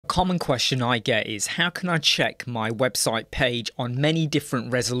common question I get is, how can I check my website page on many different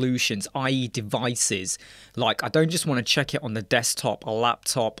resolutions, i.e. devices? Like, I don't just want to check it on the desktop, a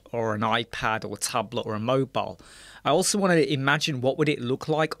laptop, or an iPad, or a tablet, or a mobile. I also want to imagine what would it look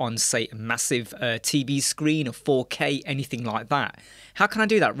like on, say, a massive TV screen, or 4K, anything like that. How can I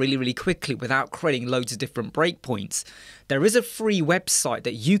do that really, really quickly without creating loads of different breakpoints? There is a free website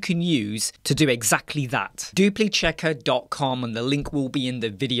that you can use to do exactly that. Duplichecker.com, and the link will be in the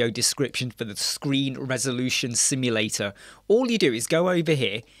video description for the screen resolution simulator. All you do is go over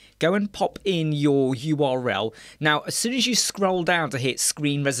here, go and pop in your URL. Now, as soon as you scroll down to hit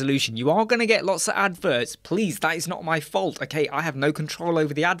screen resolution, you are going to get lots of adverts. Please, that is not my fault, okay? I have no control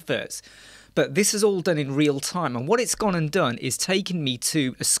over the adverts. But this is all done in real time, and what it's gone and done is taken me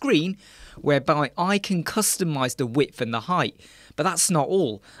to a screen whereby I can customize the width and the height. But that's not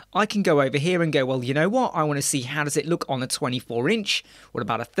all. I can go over here and go, well, you know what? I want to see how does it look on a 24-inch? What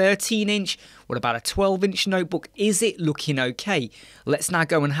about a 13-inch? What about a 12-inch notebook? Is it looking okay? Let's now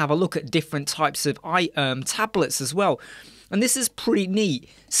go and have a look at different types of tablets as well. And this is pretty neat.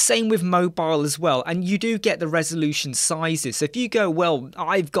 Same with mobile as well. And you do get the resolution sizes. So if you go, well,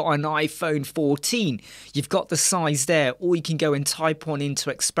 I've got an iPhone 14, you've got the size there, or you can go and type one into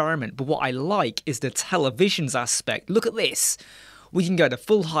experiment. But what I like is the televisions aspect. Look at this. We can go to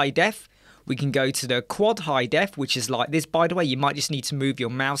full high def. We can go to the quad high def, which is like this. By the way, you might just need to move your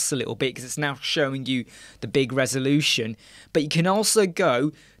mouse a little bit because it's now showing you the big resolution. But you can also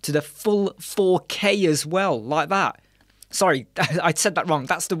go to the full 4K as well, like that. Sorry, I said that wrong.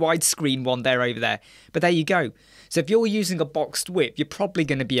 That's the widescreen one there over there. But there you go. So if you're using a boxed width, you're probably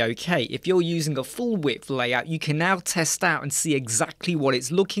going to be okay. If you're using a full width layout, you can now test out and see exactly what it's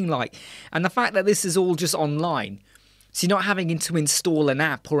looking like. And the fact that this is all just online, so you're not having to install an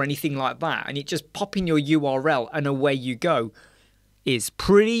app or anything like that, and you just pop in your URL and away you go, is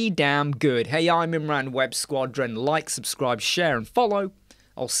pretty damn good. Hey, I'm Imran, Web Squadron. Like, subscribe, share, and follow.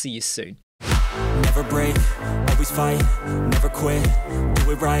 I'll see you soon. Never break, always fight, never quit,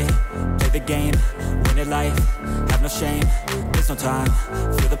 do it right, play the game, win it life, have no shame, there's no time,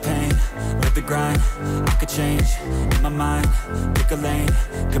 feel the pain, live the grind, I could change, in my mind, pick a lane,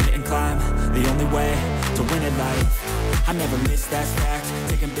 commit and climb, the only way to win it life, I never miss, that's fact,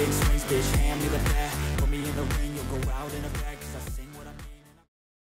 taking big swings, bitch, hand me the bat, put me in the ring.